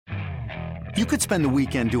You could spend the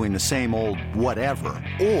weekend doing the same old whatever,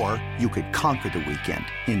 or you could conquer the weekend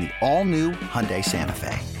in the all-new Hyundai Santa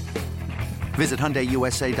Fe. Visit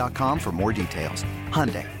HyundaiUSA.com for more details.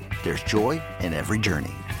 Hyundai, there's joy in every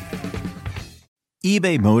journey.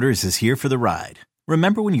 eBay Motors is here for the ride.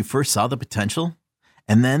 Remember when you first saw the potential?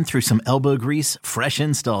 And then through some elbow grease, fresh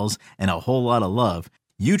installs, and a whole lot of love,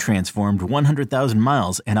 you transformed 100,000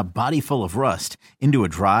 miles and a body full of rust into a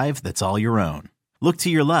drive that's all your own. Look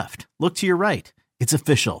to your left. Look to your right. It's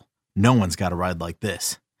official. No one's got a ride like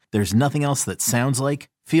this. There's nothing else that sounds like,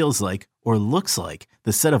 feels like, or looks like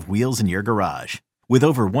the set of wheels in your garage. With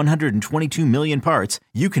over 122 million parts,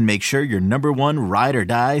 you can make sure your number one ride or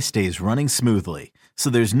die stays running smoothly.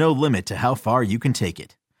 So there's no limit to how far you can take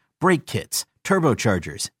it. Brake kits,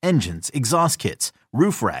 turbochargers, engines, exhaust kits,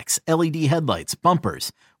 roof racks, LED headlights,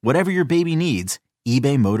 bumpers, whatever your baby needs,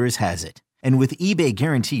 eBay Motors has it. And with eBay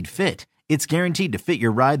Guaranteed Fit, it's guaranteed to fit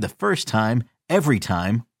your ride the first time, every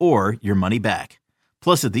time, or your money back.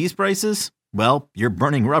 Plus, at these prices, well, you're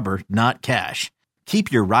burning rubber, not cash. Keep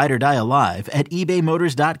your ride or die alive at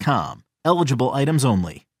ebaymotors.com. Eligible items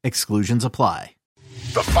only. Exclusions apply.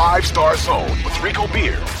 The 5-Star Zone with Rico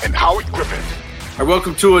Beard and Howard Griffin. All right,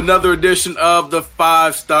 welcome to another edition of the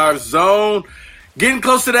 5-Star Zone. Getting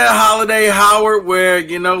close to that holiday, Howard, where,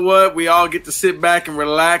 you know what, we all get to sit back and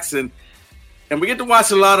relax and we get to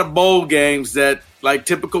watch a lot of bowl games that, like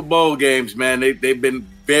typical bowl games, man, they've been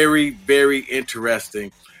very, very interesting.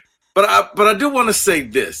 But I do want to say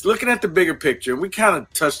this. Looking at the bigger picture, and we kind of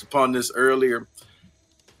touched upon this earlier,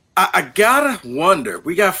 I got to wonder,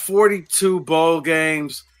 we got 42 bowl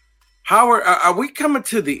games. Howard, are we coming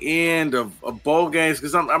to the end of bowl games?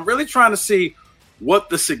 Because I'm really trying to see what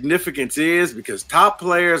the significance is, because top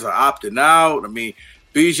players are opting out. I mean,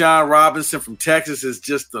 Bijan Robinson from Texas is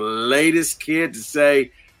just the latest kid to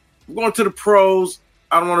say, I'm going to the pros.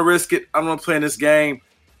 I don't want to risk it. I don't want to play in this game.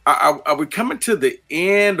 Are we coming to the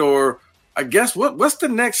end, or I guess what's the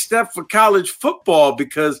next step for college football?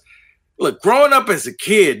 Because, look, growing up as a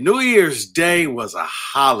kid, New Year's Day was a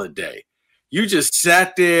holiday. You just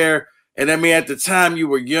sat there, and I mean, at the time you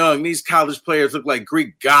were young, these college players looked like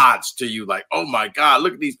Greek gods to you. Like, oh, my God,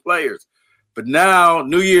 look at these players. But now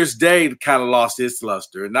New Year's Day kind of lost its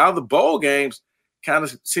luster. And now the bowl games kind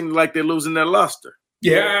of seem like they're losing their luster.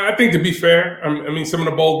 Yeah, I think to be fair, I mean, some of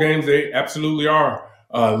the bowl games, they absolutely are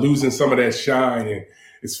losing some of that shine. And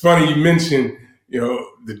it's funny you mentioned,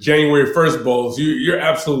 the January 1st bowls. You're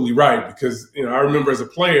absolutely right, because, I remember as a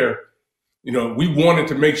player, we wanted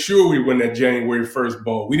to make sure we win that January 1st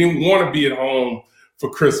bowl. We didn't want to be at home for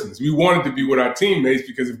Christmas. We wanted to be with our teammates,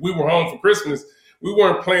 because if we were home for Christmas, we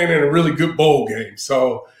weren't playing in a really good bowl game.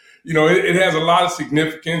 So, it has a lot of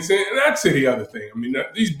significance. And I'd say the other thing. I mean,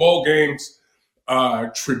 these bowl games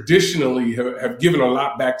traditionally have given a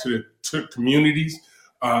lot back to communities.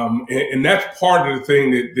 And that's part of the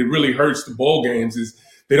thing that really hurts the bowl games, is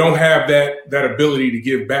they don't have that ability to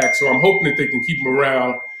give back. So I'm hoping that they can keep them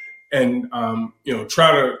around and,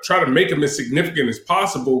 try to make them as significant as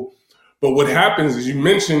possible. But what happens, as you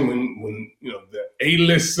mentioned, when the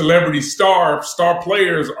A-list celebrity star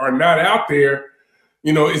players are not out there,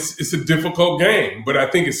 it's a difficult game. But I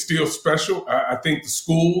think it's still special. I think the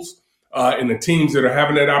schools and the teams that are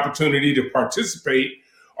having that opportunity to participate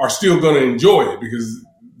are still going to enjoy it, because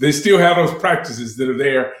they still have those practices that are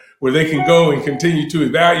there where they can go and continue to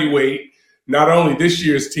evaluate not only this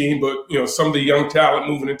year's team, but some of the young talent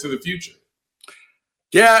moving into the future.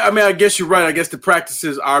 Yeah, I mean, I guess you're right. I guess the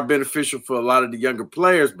practices are beneficial for a lot of the younger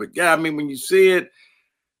players. But, yeah, I mean, when you see it,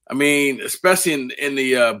 I mean, especially in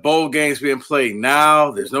the bowl games being played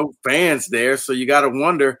now, there's no fans there. So you got to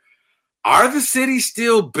wonder, are the cities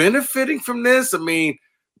still benefiting from this? I mean,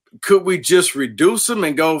 could we just reduce them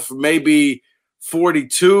and go from maybe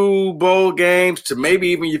 42 bowl games to maybe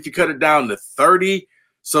even if you cut it down to 30,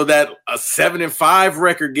 so that a 7-5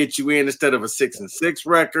 record gets you in instead of a 6-6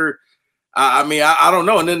 record? I mean, I don't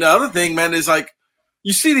know. And then the other thing, man, is like,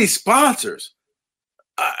 you see these sponsors.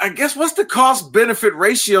 I guess what's the cost benefit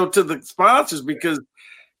ratio to the sponsors? Because,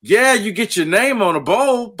 yeah, you get your name on a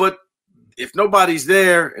bowl, but if nobody's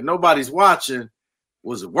there and nobody's watching,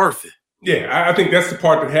 was it worth it? Yeah, I think that's the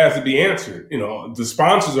part that has to be answered. The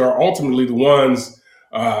sponsors are ultimately the ones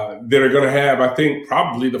that are going to have, I think,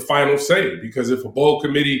 probably the final say, because if a bowl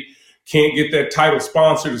committee can't get that title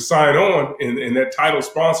sponsor to sign on, and that title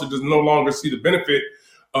sponsor does no longer see the benefit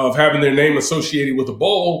of having their name associated with a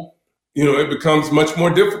bowl, it becomes much more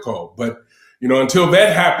difficult. But, until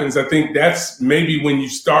that happens, I think that's maybe when you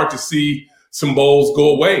start to see some bowls go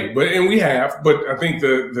away. And we have, but I think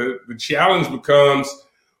the challenge becomes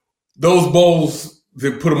those bowls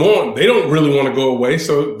they put them on. They don't really want to go away,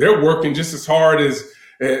 so they're working just as hard as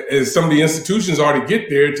some of the institutions are to get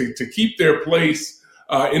there to keep their place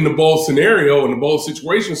in the bowl scenario, in the bowl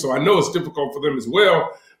situation. So I know it's difficult for them as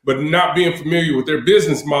well, but not being familiar with their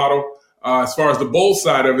business model as far as the bowl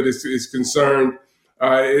side of it is concerned,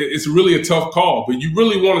 it's really a tough call. But you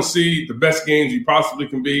really want to see the best games you possibly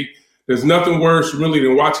can be. There's nothing worse really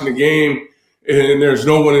than watching a game and there's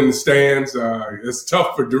no one in the stands. It's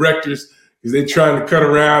tough for directors because they're trying to cut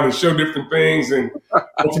around and show different things, and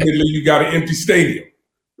ultimately you got an empty stadium.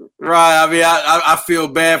 Right. I mean, I feel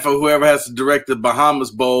bad for whoever has to direct the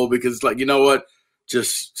Bahamas Bowl because it's like, you know what,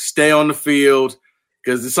 just stay on the field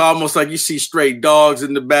because it's almost like you see stray dogs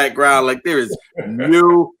in the background. Like there is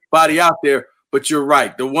nobody out there. But you're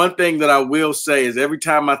right. The one thing that I will say is every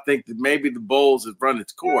time I think that maybe the Bowls have run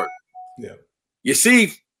its course, you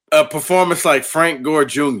see a performance like Frank Gore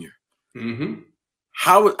Jr. Mm-hmm.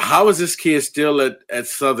 How is this kid still at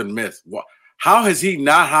Southern Miss? How has he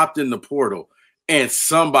not hopped in the portal and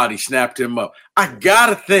somebody snapped him up? I got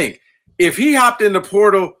to think if he hopped in the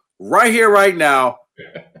portal right here, right now,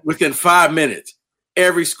 within 5 minutes,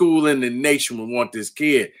 every school in the nation would want this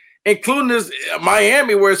kid, including this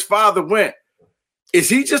Miami where his father went. Is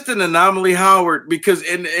he just an anomaly, Howard? Because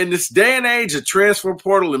in this day and age of transfer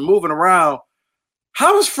portal and moving around,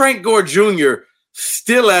 how is Frank Gore Jr.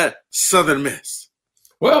 still at Southern Miss?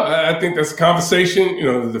 Well, I think that's a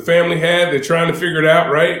conversation, the family had. They're trying to figure it out,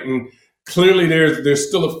 right? And clearly there's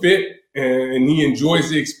still a fit, and he enjoys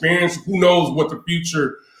the experience. Who knows what the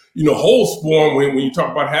future, holds for him when you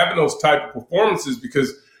talk about having those type of performances,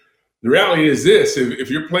 because the reality is this. If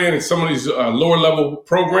you're playing in some of these lower-level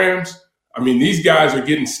programs, I mean, these guys are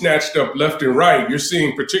getting snatched up left and right. You're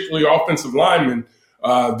seeing particularly offensive linemen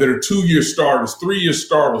that are 2-year starters, 3-year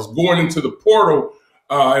starters going into the portal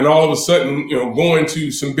and all of a sudden, going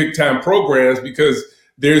to some big-time programs because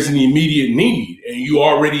there's an immediate need. And you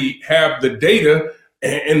already have the data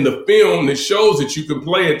and the film that shows that you can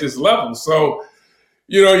play at this level. So,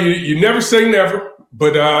 you never say never,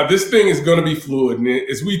 but this thing is going to be fluid. And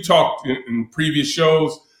as we talked in previous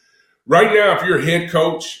shows, right now, if you're a head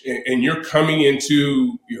coach and you're coming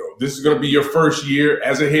into, this is going to be your first year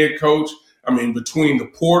as a head coach, I mean, between the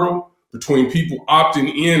portal, between people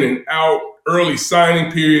opting in and out, early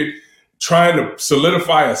signing period, trying to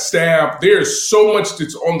solidify a staff, there's so much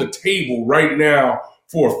that's on the table right now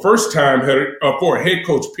for a first-time for a head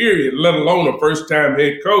coach, period, let alone a first-time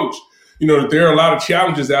head coach. That there are a lot of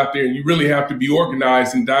challenges out there, and you really have to be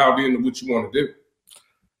organized and dialed into what you want to do.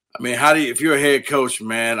 I mean, if you're a head coach,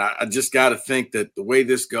 man, I just got to think that the way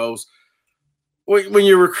this goes, when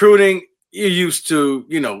you're recruiting, you're used to,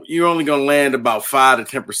 you're only going to land about 5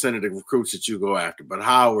 to 10% of the recruits that you go after. But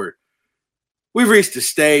Howard, we've reached a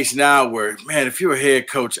stage now where, man, if you're a head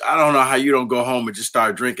coach, I don't know how you don't go home and just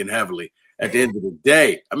start drinking heavily at the end of the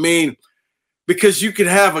day. I mean, because you can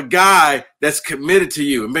have a guy that's committed to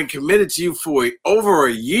you and been committed to you for over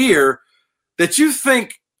a year that you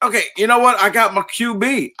think, okay, you know what? I got my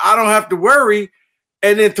QB. I don't have to worry.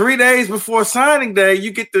 And then 3 days before signing day,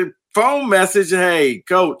 you get the phone message, hey,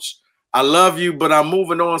 coach, I love you, but I'm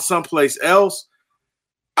moving on someplace else.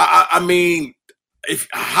 I mean,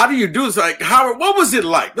 how do you do this? Like, Howard, what was it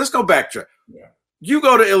like? Let's go backtrack. Yeah. You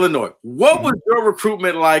go to Illinois. What was your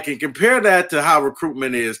recruitment like, and compare that to how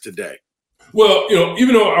recruitment is today? Well,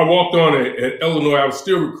 even though I walked on at Illinois, I was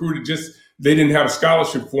still recruited. Just they didn't have a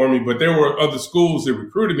scholarship for me, but there were other schools that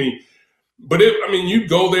recruited me. But you'd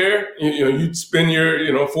go there, you'd spend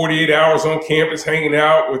your 48 hours on campus hanging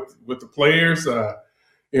out with the players.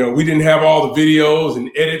 We didn't have all the videos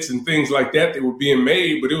and edits and things like that were being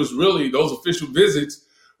made, but it was really those official visits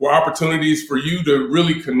were opportunities for you to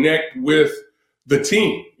really connect with the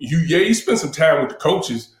team. You spent some time with the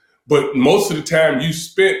coaches, but most of the time you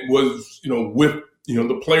spent was, with,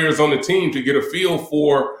 the players on the team to get a feel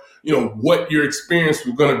for, what your experience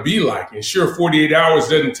was going to be like. And sure, 48 hours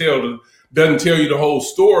doesn't tell you the whole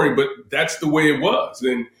story, but that's the way it was.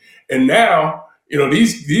 And now,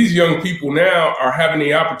 these young people now are having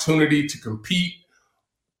the opportunity to compete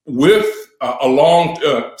with along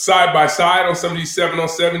side by side on some of these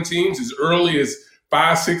 7-on-7 teams as early as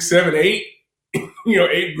 5, 6, 7, 8,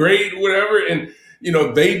 8th grade, whatever. And,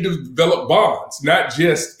 they develop bonds, not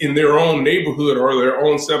just in their own neighborhood or their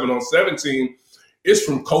own 7-on-7 team. It's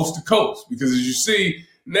from coast to coast, because as you see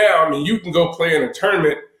now, you can go play in a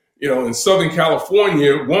tournament, in Southern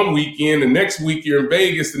California one weekend, the next week you're in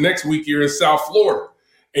Vegas, the next week you're in South Florida,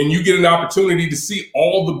 and you get an opportunity to see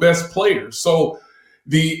all the best players. So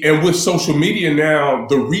and with social media now,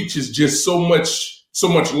 the reach is just so much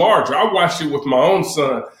larger. I watched it with my own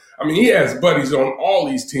son. He has buddies on all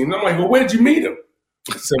these teams. I'm like, well, where'd you meet him?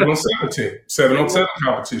 7-on-7 team, 7-on-7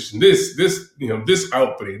 competition. This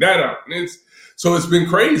outfitting, that outfitting. So it's been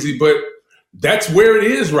crazy, but that's where it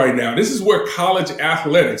is right now. This is where college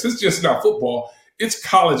athletics. It's just not football. It's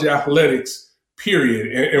college athletics,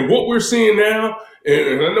 period. And what we're seeing now,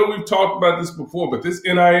 and I know we've talked about this before, but this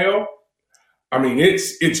NIL, I mean,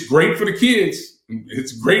 it's great for the kids.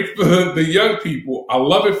 It's great for the young people. I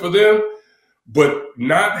love it for them, but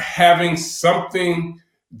not having something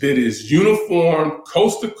that is uniform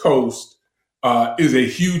coast to coast is a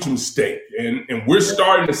huge mistake. And we're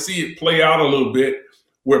starting to see it play out a little bit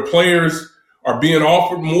where players are being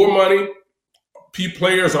offered more money.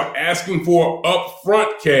 Players are asking for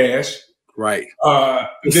upfront cash. Right.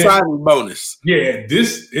 The signing bonus. Yeah,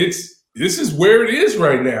 this is where it is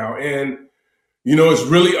right now. And, it's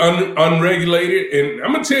really unregulated. And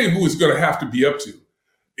I'm going to tell you who it's going to have to be up to.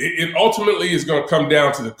 It ultimately is going to come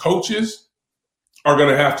down to the coaches are going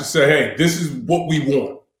to have to say, hey, this is what we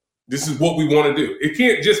want. This is what we want to do. It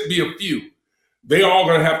can't just be a few. They all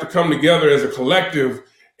going to have to come together as a collective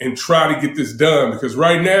and try to get this done, because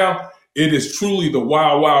right now it is truly the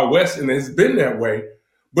wild, wild west, and it's been that way,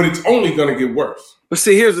 but it's only going to get worse. But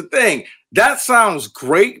see, here's the thing. That sounds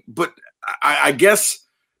great, but I guess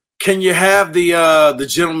can you have the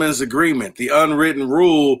gentleman's agreement, the unwritten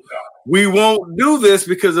rule? We won't do this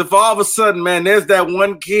because if all of a sudden, man, there's that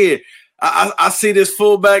one kid. I see this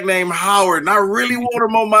fullback named Howard, and I really want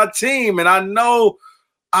him on my team, and I know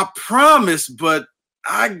I promised, but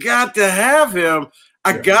I got to have him.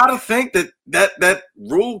 I got to think that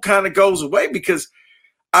rule kind of goes away because,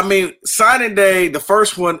 I mean, signing day, the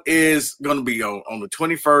first one is going to be on the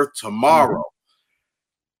 21st tomorrow. Mm-hmm.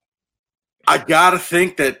 I got to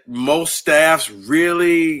think that most staffs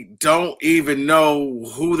really don't even know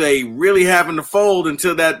who they really have in the fold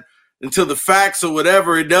until the fax or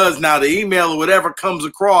whatever it does now, the email or whatever comes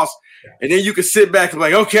across, and then you can sit back and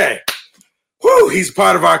be like, okay, he's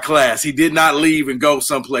part of our class. He did not leave and go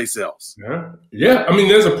someplace else. Yeah. I mean,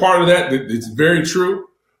 there's a part of that that's very true,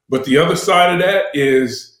 but the other side of that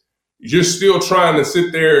is you're still trying to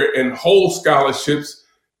sit there and hold scholarships.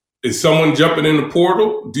 Is someone jumping in the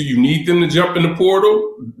portal? Do you need them to jump in the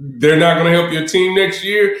portal? They're not going to help your team next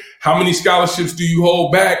year. How many scholarships do you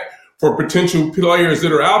hold back for potential players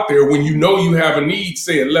that are out there when you know you have a need,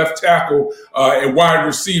 say, at left tackle, at wide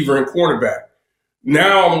receiver, and quarterback?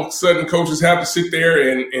 Now, all of a sudden, coaches have to sit there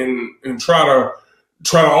and try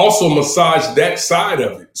to also massage that side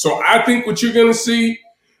of it. So I think what you're going to see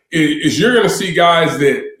is you're going to see guys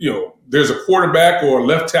that, there's a quarterback or a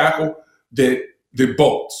left tackle that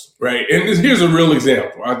bolts, right? And here's a real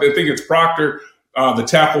example. I think it's Proctor, the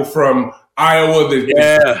tackle from Iowa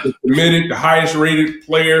that committed, the highest rated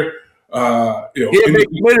player. He's been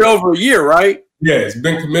committed over a year, right? Yeah, it's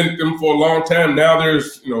been committed to them for a long time. Now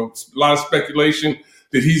there's, a lot of speculation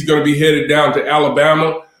that he's going to be headed down to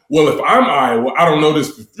Alabama. Well, if I'm Iowa, I don't know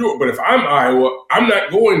this for sure, but if I'm Iowa, I'm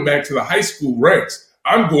not going back to the high school ranks.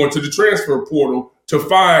 I'm going to the transfer portal to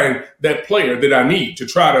find that player that I need to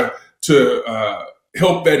try to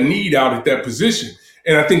help that need out at that position.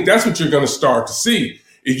 And I think that's what you're going to start to see.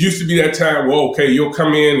 It used to be that time, you'll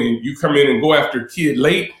come in and go after a kid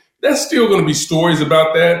late. That's still going to be stories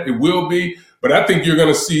about that. It will be. But I think you're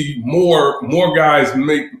going to see more guys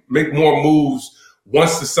make more moves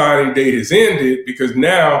once the signing date is ended, because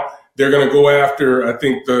now they're going to go after, I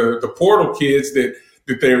think, the portal kids that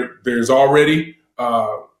there's already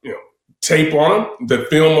tape on them, the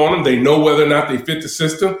film on them. They know whether or not they fit the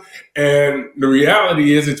system. And the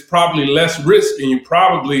reality is it's probably less risk, and you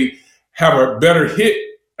probably have a better hit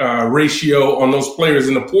ratio on those players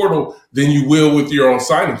in the portal than you will with your own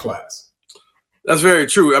signing class. That's very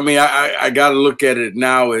true. I mean, I got to look at it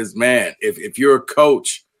now as, man, if you're a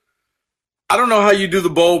coach, I don't know how you do the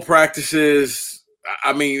bowl practices.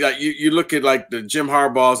 I mean, like you look at like the Jim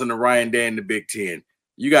Harbaughs and the Ryan Day in the Big Ten.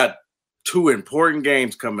 You got two important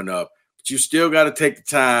games coming up, but you still got to take the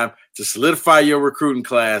time to solidify your recruiting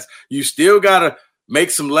class. You still got to make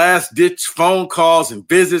some last-ditch phone calls and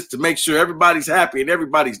visits to make sure everybody's happy and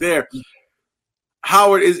everybody's there.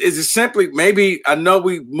 Howard, is it simply maybe – I know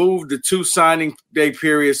we moved the 2 signing day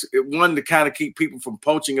periods, one to kind of keep people from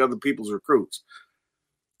poaching other people's recruits.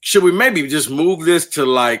 Should we maybe just move this to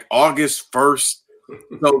like August 1st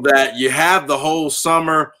so that you have the whole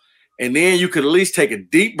summer and then you could at least take a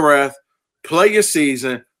deep breath, play your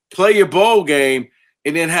season, play your bowl game,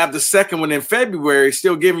 and then have the second one in February,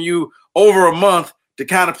 still giving you over a month to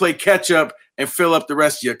kind of play catch up and fill up the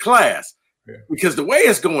rest of your class. Yeah. Because the way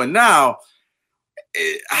it's going now –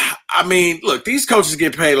 I mean, look, these coaches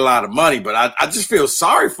get paid a lot of money, but I just feel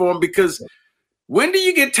sorry for them because when do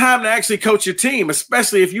you get time to actually coach your team,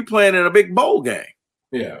 especially if you're playing in a big bowl game?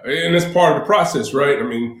 Yeah, and it's part of the process, right? I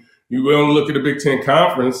mean, you don't look at the Big Ten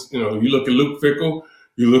Conference. You look at Luke Fickell,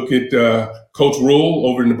 you look at Coach Rule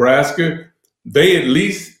over in Nebraska. They at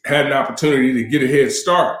least had an opportunity to get a head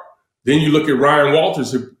start. Then you look at Ryan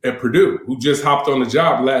Walters at Purdue, who just hopped on the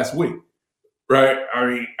job last week, right? I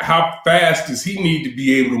mean, how fast does he need to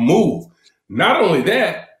be able to move? Not only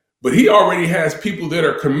that, but he already has people that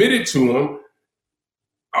are committed to him.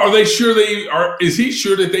 Are they sure is he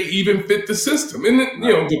sure that they even fit the system? And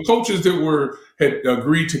the coaches that had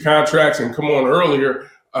agreed to contracts and come on earlier,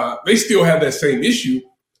 they still have that same issue.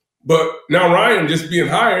 But now Ryan just being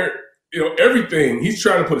hired, everything, he's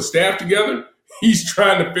trying to put a staff together. He's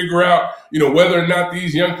trying to figure out, whether or not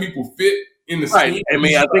these young people fit in the scheme. Right. I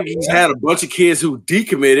mean, I think he's had a bunch of kids who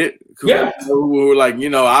decommitted, who were like,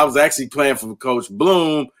 I was actually playing for Coach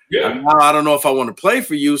Bloom. Yeah. Now I don't know if I want to play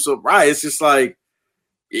for you. So, right, it's just like,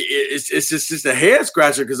 it's just a head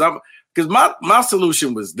scratcher because my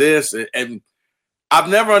solution was this, and I've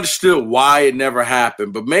never understood why it never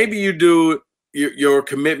happened. But maybe you do. Your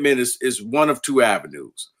commitment is one of two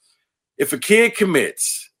avenues. If a kid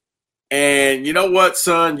commits, and you know what,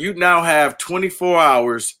 son, you now have 24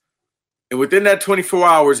 hours, and within that 24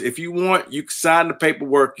 hours, if you want, you can sign the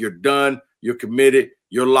paperwork. You're done. You're committed.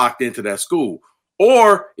 You're locked into that school.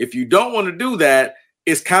 Or if you don't want to do that,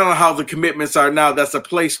 it's kind of how the commitments are now. That's a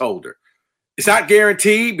placeholder. It's not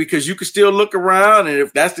guaranteed because you can still look around. And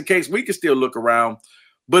if that's the case, we can still look around.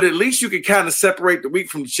 But at least you can kind of separate the wheat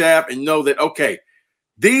from the chaff and know that, okay,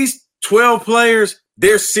 these 12 players,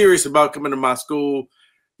 they're serious about coming to my school.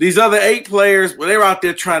 These other 8 players, well, they're out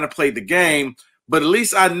there trying to play the game. But at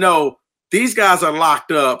least I know these guys are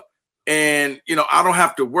locked up. And, I don't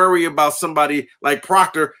have to worry about somebody like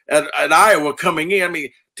Proctor at Iowa coming in. I mean,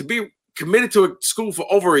 to be committed to a school for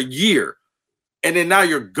over a year, and then now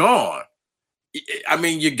you're gone. I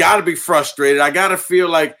mean, you got to be frustrated. I got to feel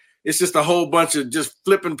like it's just a whole bunch of just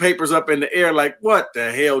flipping papers up in the air like, what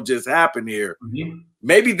the hell just happened here? Mm-hmm.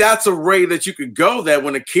 Maybe that's a way that you could go, that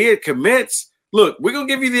when a kid commits, look, we're going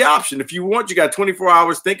to give you the option. If you want, you got 24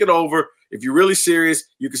 hours, think it over. If you're really serious,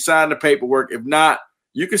 you can sign the paperwork. If not,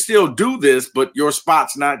 you can still do this, but your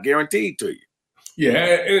spot's not guaranteed to you. Yeah,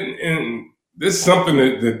 and this is something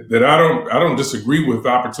that I don't disagree with. The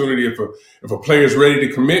opportunity, if a player is ready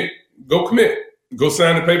to commit, go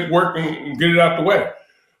sign the paperwork and get it out the way.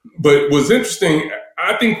 But what's interesting,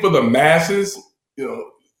 I think for the masses,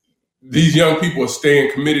 these young people are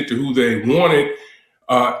staying committed to who they wanted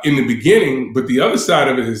in the beginning. But the other side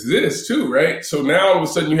of it is this too, right? So now all of a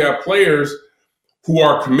sudden you have players who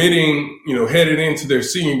are committing, headed into their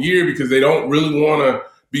senior year because they don't really want to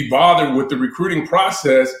be bothered with the recruiting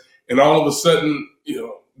process. And all of a sudden,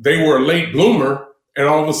 they were a late bloomer, and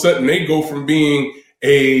all of a sudden they go from being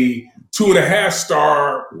a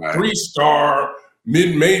 2.5-star, 3-star,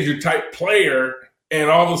 mid-major type player, and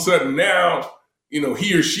all of a sudden now,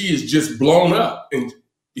 he or she is just blown up, and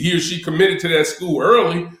he or she committed to that school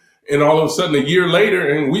early, and all of a sudden a year later,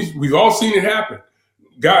 and we've all seen it happen.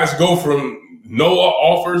 Guys go from no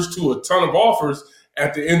offers to a ton of offers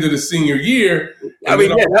at the end of the senior year. I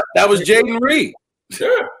mean, that was Jaden Reed. Yeah.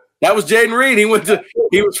 That was Jaden Reed.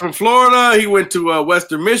 He was from Florida. He went to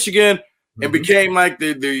Western Michigan and became like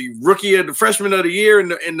the rookie of the freshman of the year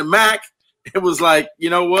in the MAC. It was like, you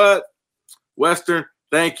know what, Western,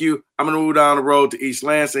 thank you. I'm going to move down the road to East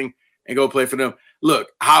Lansing and go play for them. Look,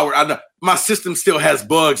 Howard, I know my system still has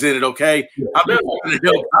bugs in it, okay? We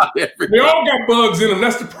all got bugs in them.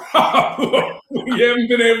 That's the problem. We haven't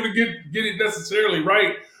been able to get it necessarily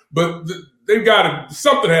right, but they've got to –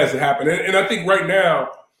 something has to happen. And I think right now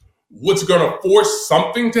what's going to force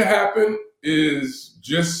something to happen is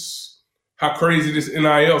just how crazy this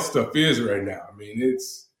NIL stuff is right now. I mean,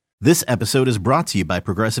 it's – This episode is brought to you by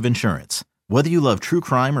Progressive Insurance. Whether you love true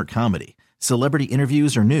crime or comedy, celebrity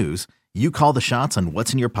interviews or news, you call the shots on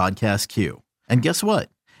what's in your podcast queue. And guess what?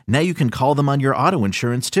 Now you can call them on your auto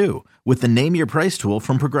insurance too with the Name Your Price tool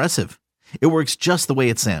from Progressive. It works just the way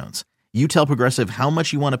it sounds. You tell Progressive how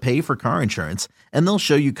much you want to pay for car insurance, and they'll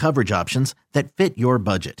show you coverage options that fit your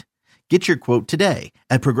budget. Get your quote today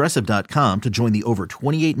at Progressive.com to join the over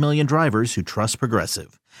 28 million drivers who trust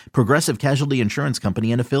Progressive. Progressive Casualty Insurance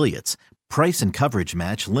Company and Affiliates. Price and coverage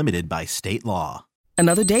match limited by state law.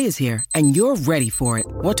 Another day is here, and you're ready for it.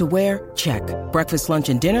 What to wear? Check. Breakfast, lunch,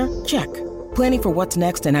 and dinner? Check. Planning for what's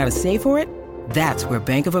next and how to save for it? That's where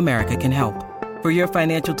Bank of America can help. For your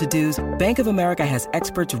financial to-dos, Bank of America has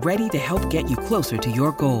experts ready to help get you closer to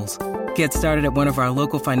your goals. Get started at one of our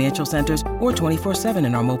local financial centers or 24/7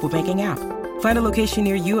 in our mobile banking app. Find a location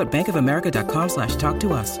near you at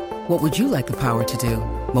bankofamerica.com/talktous. What would you like the power to do?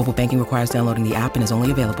 Mobile banking requires downloading the app and is only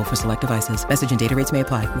available for select devices. Message and data rates may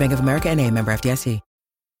apply. Bank of America N.A., member FDIC.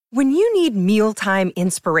 When you need mealtime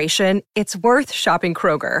inspiration, it's worth shopping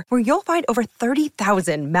Kroger, where you'll find over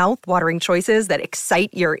 30,000 mouth-watering choices that excite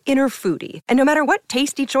your inner foodie. And no matter what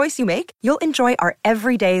tasty choice you make, you'll enjoy our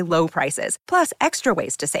everyday low prices, plus extra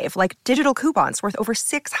ways to save, like digital coupons worth over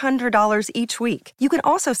 $600 each week. You can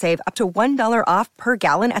also save up to $1 off per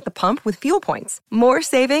gallon at the pump with fuel points. More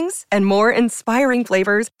savings and more inspiring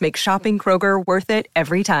flavors make shopping Kroger worth it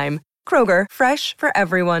every time. Kroger, fresh for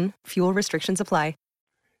everyone. Fuel restrictions apply.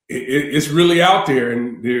 It's really out there,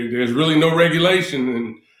 and there's really no regulation.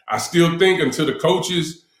 And I still think until the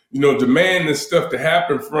coaches, demand this stuff to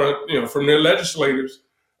happen from their legislators,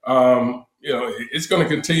 it's going to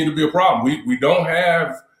continue to be a problem. We don't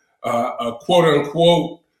have a quote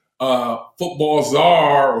unquote football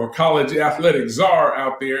czar or college athletic czar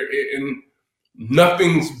out there, and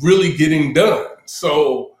nothing's really getting done.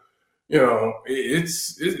 So,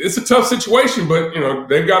 it's a tough situation, but,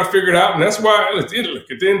 they've got to figure it out. And that's why, look, at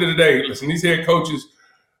the end of the day, listen, these head coaches,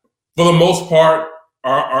 for the most part,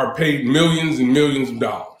 are paid millions and millions of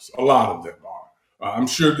dollars. A lot of them are. I'm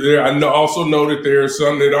sure also know that there are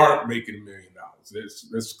some that aren't making $1 million.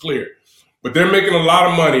 That's clear. But they're making a lot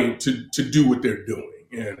of money to do what they're doing.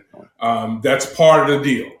 And that's part of the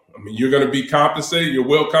deal. I mean, you're going to be compensated. You're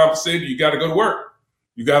well compensated. You got to go to work.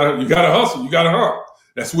 You got to hustle. You got to hunt.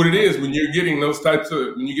 That's what it is when you're getting those types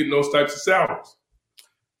of salaries.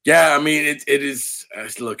 Yeah, I mean, it is.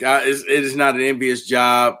 Look, it is not an envious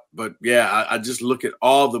job, but yeah, I just look at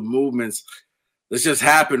all the movements that's just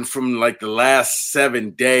happened from like the last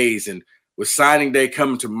 7 days, and with signing day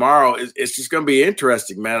coming tomorrow, it's just going to be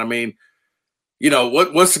interesting, man. I mean,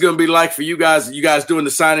 what's it going to be like for you guys? You guys doing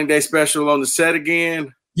the signing day special on the set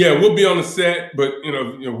again? Yeah, we'll be on the set, but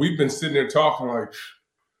we've been sitting there talking like.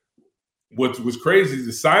 What's crazy is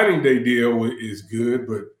the signing day deal is good,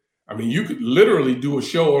 but I mean, you could literally do a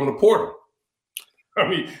show on the portal. I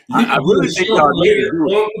mean, you could do a show later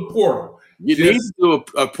on the portal. You need to do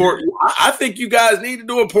a portal. I think you guys need to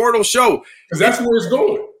do a portal show because that's where it's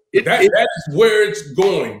going. That is where it's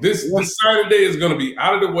going. This signing day is going to be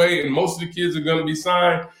out of the way, and most of the kids are going to be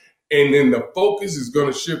signed. And then the focus is going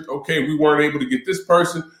to shift. Okay, we weren't able to get this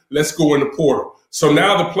person. Let's go in the portal. So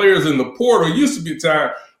now the players in the portal, it used to be a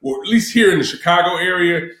time, or at least here in the Chicago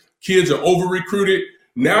area, kids are over-recruited.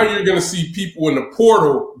 Now you're going to see people in the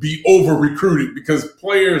portal be over-recruited because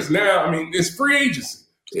players now, I mean, it's free agency.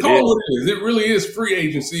 Call it what it is. It really is free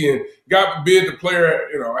agency. And God forbid the player,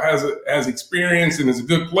 has experience and is a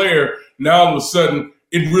good player. Now all of a sudden,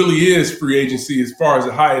 it really is free agency as far as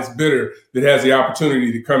the highest bidder that has the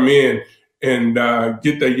opportunity to come in and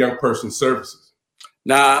get that young person's services.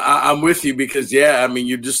 Nah, I'm with you because, yeah, I mean,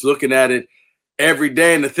 you're just looking at it every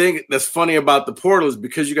day. And the thing that's funny about the portal is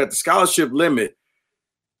because you got the scholarship limit,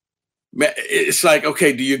 it's like,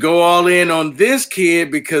 okay, do you go all in on this kid?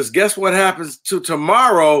 Because guess what happens to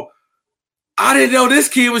tomorrow? I didn't know this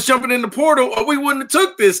kid was jumping in the portal or we wouldn't have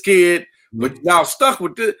took this kid. But now stuck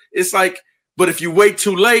with this. It's like, but if you wait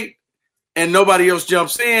too late and nobody else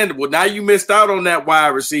jumps in, well, now you missed out on that wide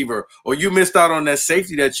receiver or you missed out on that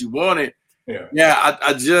safety that you wanted. Yeah,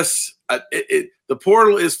 the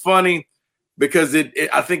portal is funny because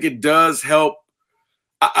I think it does help.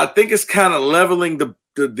 I think it's kind of leveling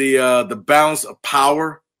the balance of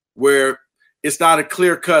power where it's not a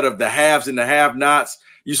clear cut of the haves and the have-nots.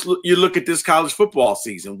 You look at this college football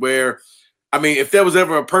season where, I mean, if there was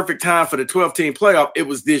ever a perfect time for the 12-team playoff, it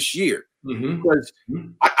was this year. Mm-hmm. Because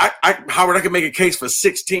Howard, I can make a case for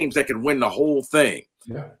 6 teams that can win the whole thing.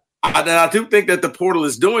 Yeah. And I do think that the portal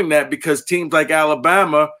is doing that because teams like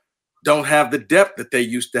Alabama don't have the depth that they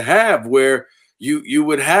used to have where you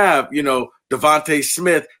would have, Devontae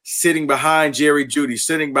Smith sitting behind Jerry Jeudy,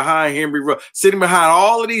 sitting behind Henry Ruggs, sitting behind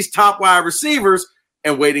all of these top wide receivers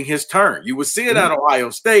and waiting his turn. You would see it at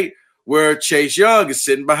Ohio State where Chase Young is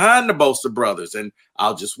sitting behind the Bosa brothers and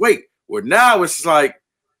I'll just wait. Where now it's like,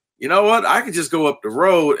 you know what? I could just go up the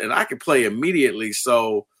road and I could play immediately.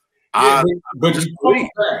 So but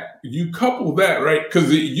you couple that, right? Because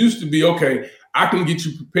it used to be, okay, I can get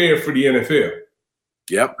you prepared for the NFL.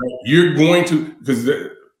 Yep. You're going to, because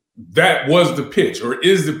that was the pitch or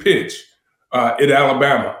is the pitch at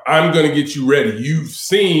Alabama. I'm going to get you ready. You've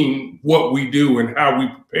seen what we do and how we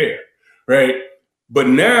prepare, right? But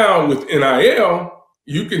now with NIL,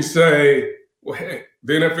 you can say, well, hey,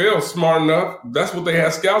 the NFL is smart enough. That's what they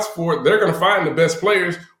have scouts for. They're going to find the best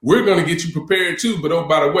players. We're going to get you prepared too. But oh,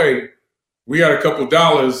 by the way, we got a couple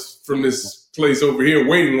dollars from this place over here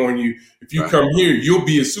waiting on you. If you come here, you'll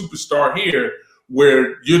be a superstar here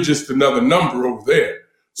where you're just another number over there.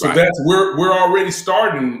 So Right. that's we're already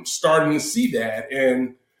starting to see that,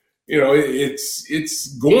 and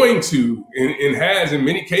it's going to and has in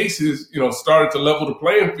many cases started to level the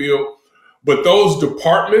playing field. But those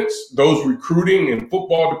departments, those recruiting and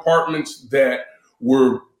football departments that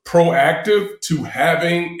were proactive to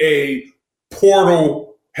having a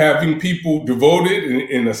portal, having people devoted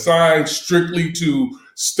and assigned strictly to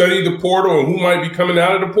study the portal and who might be coming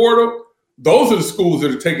out of the portal, those are the schools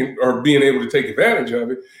that are being able to take advantage of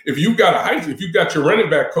it. If you've got your running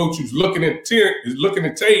back coach who's looking at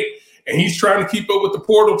tape and he's trying to keep up with the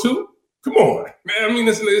portal too, come on, man. I mean,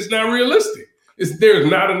 it's not realistic. There's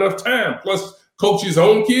not enough time. Plus, coach his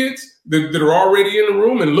own kids that are already in the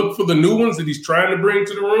room and look for the new ones that he's trying to bring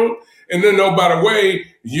to the room. And then, oh, by the way,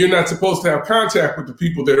 you're not supposed to have contact with the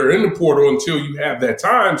people that are in the portal until you have that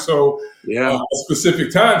time. So a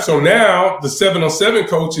specific time. So now the 7-on-7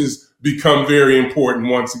 coaches become very important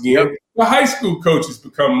once again. Yep. The high school coaches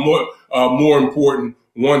become more important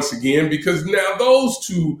once again, because now those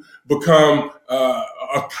two become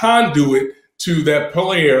a conduit to that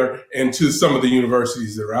player and to some of the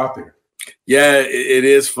universities that are out there. Yeah, it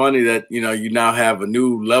is funny that, you now have a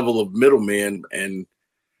new level of middlemen. And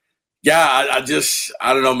yeah,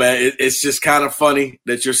 I don't know, man. It's just kind of funny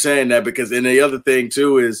that you're saying that, because, and the other thing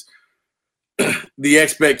too is the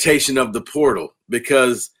expectation of the portal,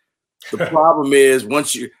 because the problem is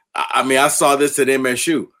I saw this at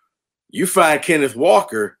MSU. You find Kenneth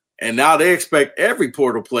Walker and now they expect every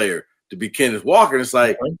portal player to be Kenneth Walker. And it's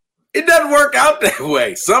like, it doesn't work out that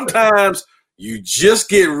way. Sometimes you just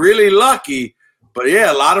get really lucky. But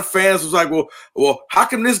yeah, a lot of fans was like, well, how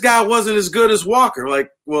come this guy wasn't as good as Walker? Like,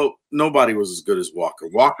 well, nobody was as good as Walker.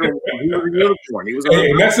 Walker, he was a unicorn. He was.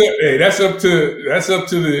 That's up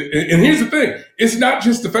to the. And here's the thing: it's not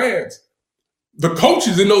just the fans. The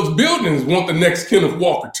coaches in those buildings want the next Kenneth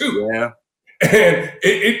Walker too. Yeah. And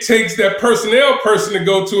it takes that personnel person to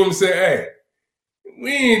go to him and say, "Hey,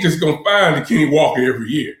 we ain't just gonna find the Kenny Walker every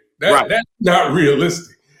year. That's not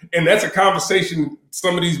realistic." And that's a conversation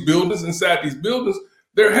some of these buildings inside these buildings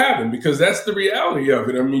they're having, because that's the reality of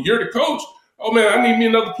it. I mean, you're the coach. Oh man, I need me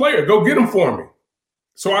another player. Go get him for me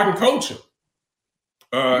so I can coach him.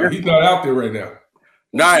 He's not out there right now.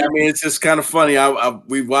 No, I mean, it's just kind of funny.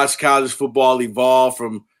 We watched college football evolve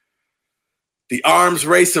from the arms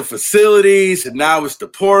race of facilities, and now it's the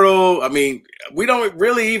portal. I mean, we don't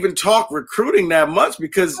really even talk recruiting that much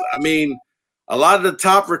because, I mean, a lot of the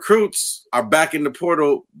top recruits are back in the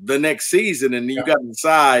portal the next season, and you got to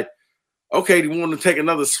decide, okay, do you want to take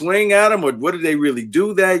another swing at them, or what did they really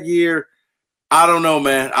do that year? I don't know,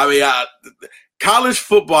 man. I mean, college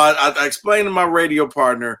football, I explained to my radio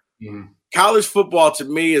partner, college football to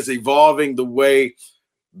me is evolving the way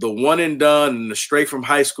the one and done and the straight from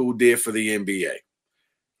high school did for the NBA.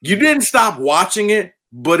 You didn't stop watching it,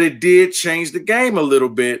 but it did change the game a little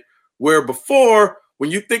bit, where before, when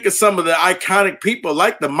you think of some of the iconic people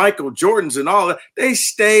like the Michael Jordans and all that, they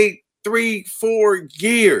stayed 3-4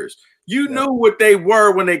 years. You knew what they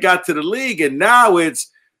were when they got to the league, and now it's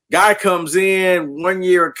guy comes in 1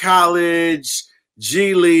 year of college,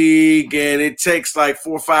 G League, and it takes like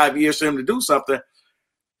 4 or 5 years for him to do something.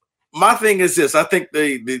 My thing is this: I think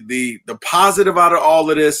the positive out of all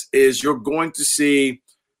of this is you're going to see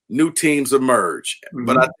new teams emerge,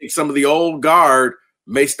 but I think some of the old guard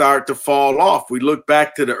may start to fall off. We look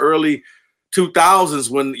back to the early 2000s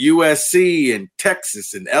when USC and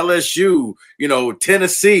Texas and LSU,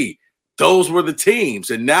 Tennessee, those were the teams,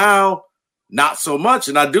 and now not so much.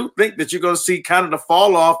 And I do think that you're going to see kind of the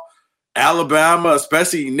fall off. Alabama,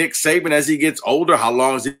 especially Nick Saban, as he gets older, how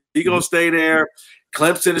long is he going to stay there?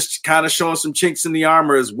 Clemson is kind of showing some chinks in the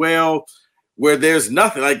armor as well, where there's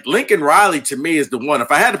nothing. Like Lincoln Riley, to me, is the one.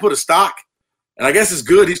 If I had to put a stock, and I guess it's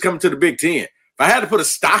good he's coming to the Big Ten. If I had to put a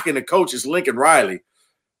stock in the coach, it's Lincoln Riley,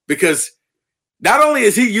 because not only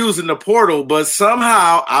is he using the portal, but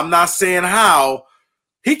somehow, I'm not saying how,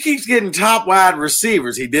 he keeps getting top wide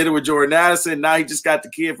receivers. He did it with Jordan Addison. Now he just got the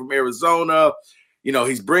kid from Arizona.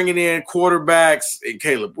 He's bringing in quarterbacks, and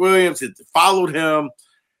Caleb Williams had followed him.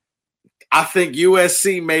 I think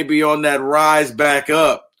USC may be on that rise back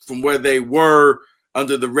up from where they were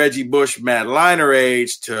under the Reggie Bush, Matt Leinart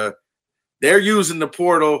age to they're using the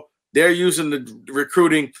portal, they're using the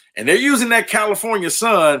recruiting, and they're using that California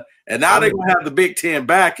sun, and now they're going to have the Big Ten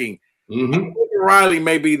backing. Riley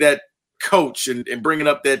may be that coach and bringing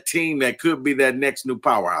up that team that could be that next new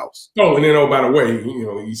powerhouse. Oh, and then, by the way,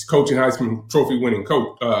 he's coaching Heisman Trophy winning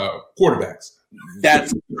quarterbacks.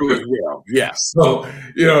 That's true as well. Yes. So,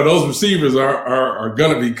 those receivers are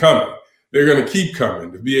going to be coming. They're going to keep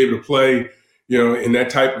coming to be able to play, in that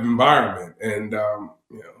type of environment. And,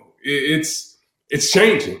 it's it's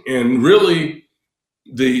changing. And really,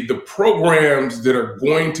 the programs that are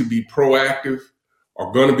going to be proactive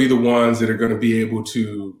are going to be the ones that are going to be able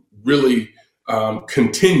to really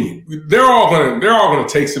continue. They're all going to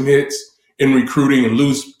take some hits in recruiting and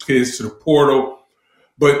lose kids to the portal.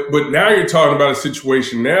 But now you're talking about a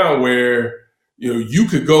situation now where, you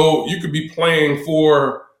could be playing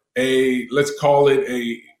for let's call it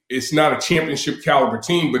it's not a championship caliber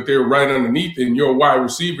team, but they're right underneath it, and you're a wide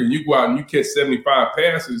receiver and you go out and you catch 75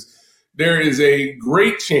 passes. There is a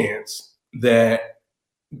great chance that,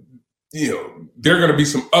 there are going to be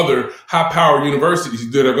some other high-powered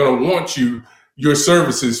universities that are going to want your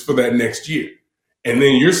services for that next year. And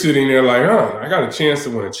then you're sitting there like, I got a chance to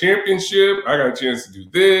win a championship. I got a chance to do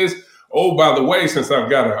this. Oh, by the way, since I've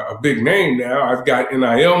got a big name now, I've got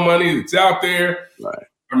NIL money that's out there. Right.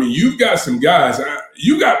 I mean, you've got some guys.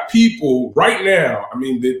 You got people right now,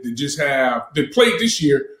 that played this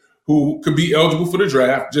year who could be eligible for the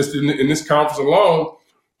draft just in this conference alone,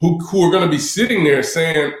 who are going to be sitting there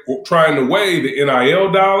trying to weigh the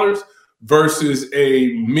NIL dollars versus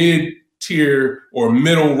a mid-tier or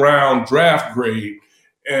middle round draft grade.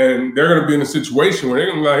 And they're going to be in a situation where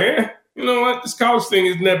they're going to be like, you know what? This college thing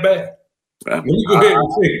isn't that bad. Let me go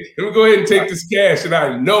ahead and take this cash that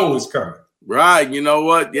I know is coming. Right. You know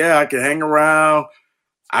what? Yeah, I can hang around.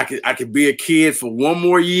 I could be a kid for one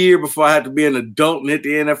more year before I have to be an adult and hit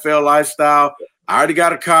the NFL lifestyle. I already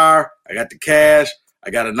got a car. I got the cash. I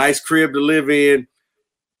got a nice crib to live in.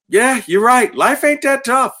 Yeah, you're right. Life ain't that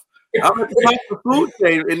tough. I'm at the top of the food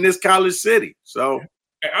chain in this college city. So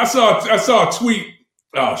I saw a tweet.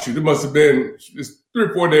 Oh shoot, it must have been just 3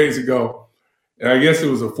 or 4 days ago. And I guess it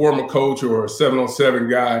was a former coach or a 7-on-7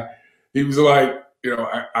 guy. He was like,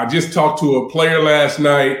 I just talked to a player last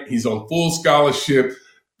night. He's on full scholarship.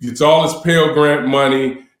 Gets all his Pell Grant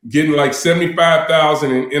money, getting like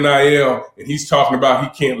 $75,000 in NIL, and he's talking about he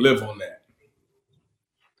can't live on that.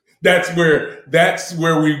 That's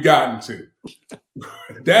where we've gotten to.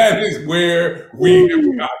 That is where we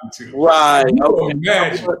have gotten to. Right.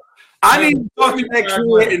 Okay. I need to talk to that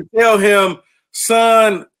kid and tell him,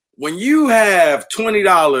 son, when you have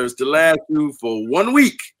 $20 to last you for 1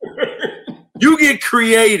 week, you get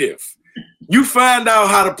creative. You find out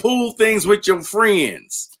how to pool things with your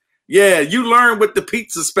friends. Yeah, you learn what the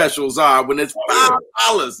pizza specials are when it's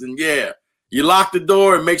 $5. And yeah, you lock the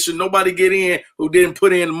door and make sure nobody get in who didn't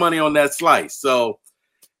put in money on that slice. So,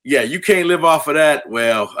 yeah, you can't live off of that.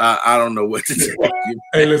 Well, I don't know what to tell you.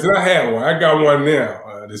 Hey, listen, I had one. I got one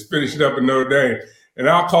now that's finishing up in Notre Dame. And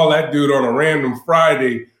I'll call that dude on a random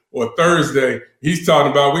Friday or Thursday. He's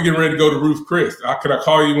talking about, we getting ready to go to Ruth Chris. Can I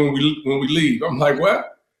call you when we leave? I'm like, what?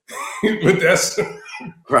 But that's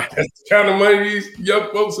right. That's the kind of money these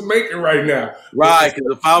young folks are making right now. Right,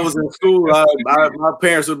 because if I was in school, my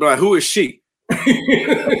parents would be like, who is she?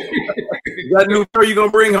 That new girl you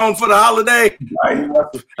gonna bring home for the holiday? Right.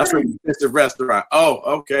 That's an expensive restaurant. Oh,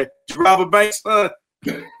 okay. Did you rob a bank, son?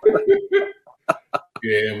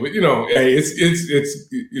 Yeah, but hey,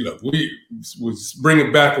 it's we bring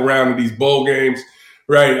it back around to these bowl games,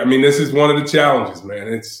 right? I mean, this is one of the challenges, man.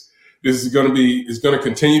 It's going to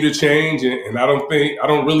continue to change, and I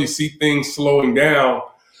don't really see things slowing down.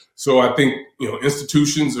 So I think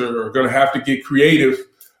institutions are going to have to get creative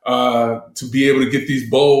to be able to get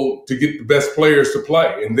to get the best players to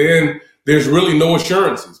play, and then there's really no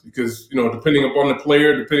assurances because depending upon the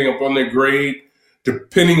player, depending upon their grade,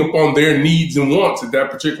 depending upon their needs and wants at that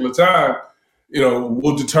particular time,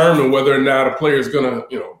 will determine whether or not a player is going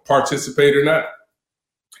to participate or not.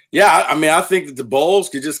 Yeah, I mean, I think that the bowls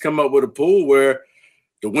could just come up with a pool where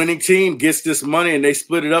the winning team gets this money and they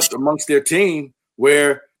split it up amongst their team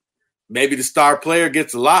where maybe the star player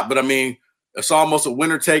gets a lot, but I mean, it's almost a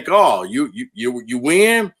winner take all. You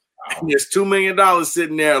win, and there's $2 million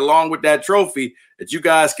sitting there along with that trophy that you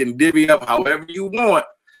guys can divvy up however you want.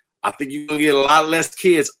 I think you're going to get a lot less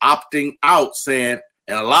kids opting out saying,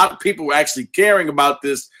 and a lot of people are actually caring about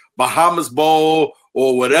this Bahamas Bowl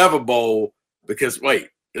or whatever bowl because, wait,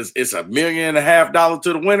 it's $1.5 million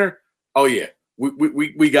to the winner. Oh, yeah,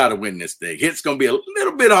 we got to win this thing. It's going to be a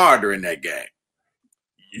little bit harder in that game.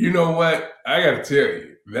 You know what? I got to tell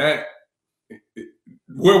you that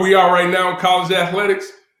where we are right now in college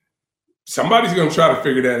athletics, somebody's going to try to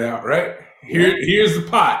figure that out, right? Here's the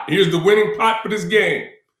pot. Here's the winning pot for this game.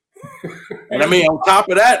 And I mean, on top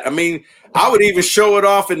of that, I mean, I would even show it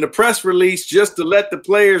off in the press release just to let the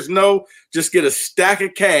players know, just get a stack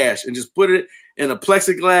of cash and just put it in a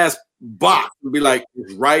plexiglass box and be like,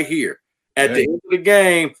 it's right here. At the end of the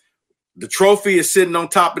game, the trophy is sitting on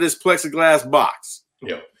top of this plexiglass box.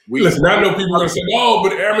 Yeah. Listen, I know people are going to say, oh,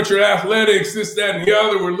 but amateur athletics, this, that, and the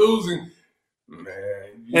other, we're losing.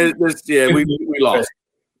 Man, we lost.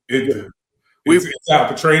 It's out.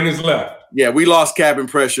 The train is left. Yeah, we lost cabin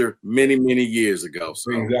pressure many, many years ago.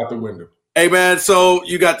 So. Things out the window. Hey, man, so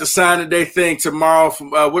you got the signing day thing tomorrow.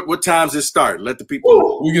 From what time's it start? Let the people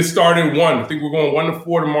know. We get started at 1. I think we're going 1 to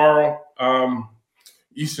 4 tomorrow.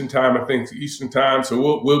 Eastern time, I think, Eastern time.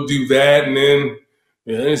 So we'll do that. And then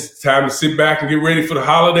it's time to sit back and get ready for the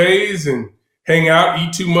holidays and hang out,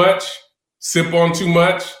 eat too much, sip on too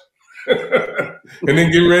much, and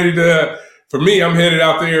then get ready for me, I'm headed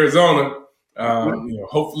out to Arizona.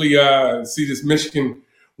 Hopefully see this Michigan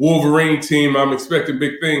Wolverine team. I'm expecting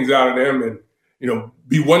big things out of them and,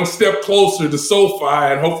 be one step closer to SoFi,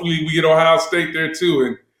 and hopefully we get Ohio State there too.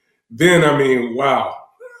 And then, wow.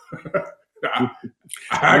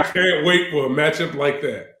 I can't wait for a matchup like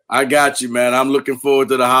that. I got you, man. I'm looking forward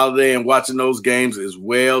to the holiday and watching those games as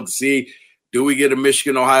well to see, do we get a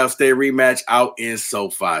Michigan-Ohio State rematch out in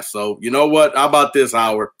SoFi? So, you know what? How about this,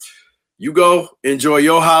 Howard? You go enjoy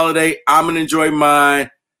your holiday. I'm going to enjoy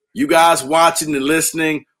mine. You guys watching and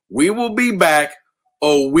listening, we will be back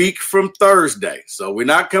a week from Thursday. So we're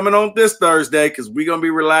not coming on this Thursday because we're going to be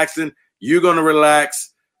relaxing. You're going to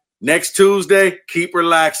relax. Next Tuesday, keep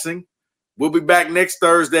relaxing. We'll be back next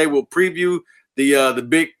Thursday. We'll preview the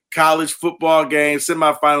big college football game,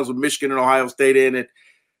 semifinals with Michigan and Ohio State in it.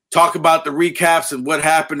 Talk about the recaps and what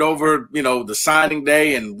happened over, the signing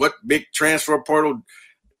day and what big transfer portal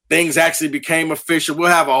things actually became official. We'll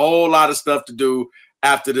have a whole lot of stuff to do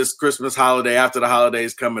after this Christmas holiday, after the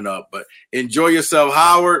holidays coming up. But enjoy yourself,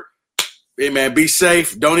 Howard. Hey, man, be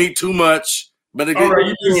safe. Don't eat too much. But all right,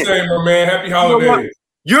 you do the same, my man. Happy holidays.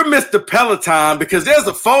 You're Mr. Peloton because there's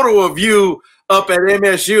a photo of you up at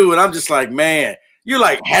MSU, and I'm just like, man, you're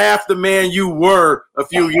like half the man you were a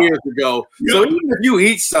few years ago. So even if you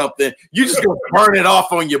eat something, you're just going to burn it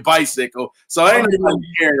off on your bicycle. So I ain't even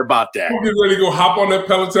caring about that. I'm getting ready to go hop on that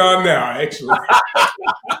Peloton now, actually.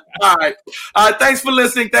 All right. Thanks for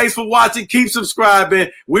listening. Thanks for watching. Keep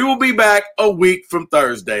subscribing. We will be back a week from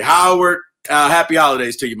Thursday. Howard, happy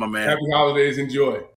holidays to you, my man. Happy holidays. Enjoy.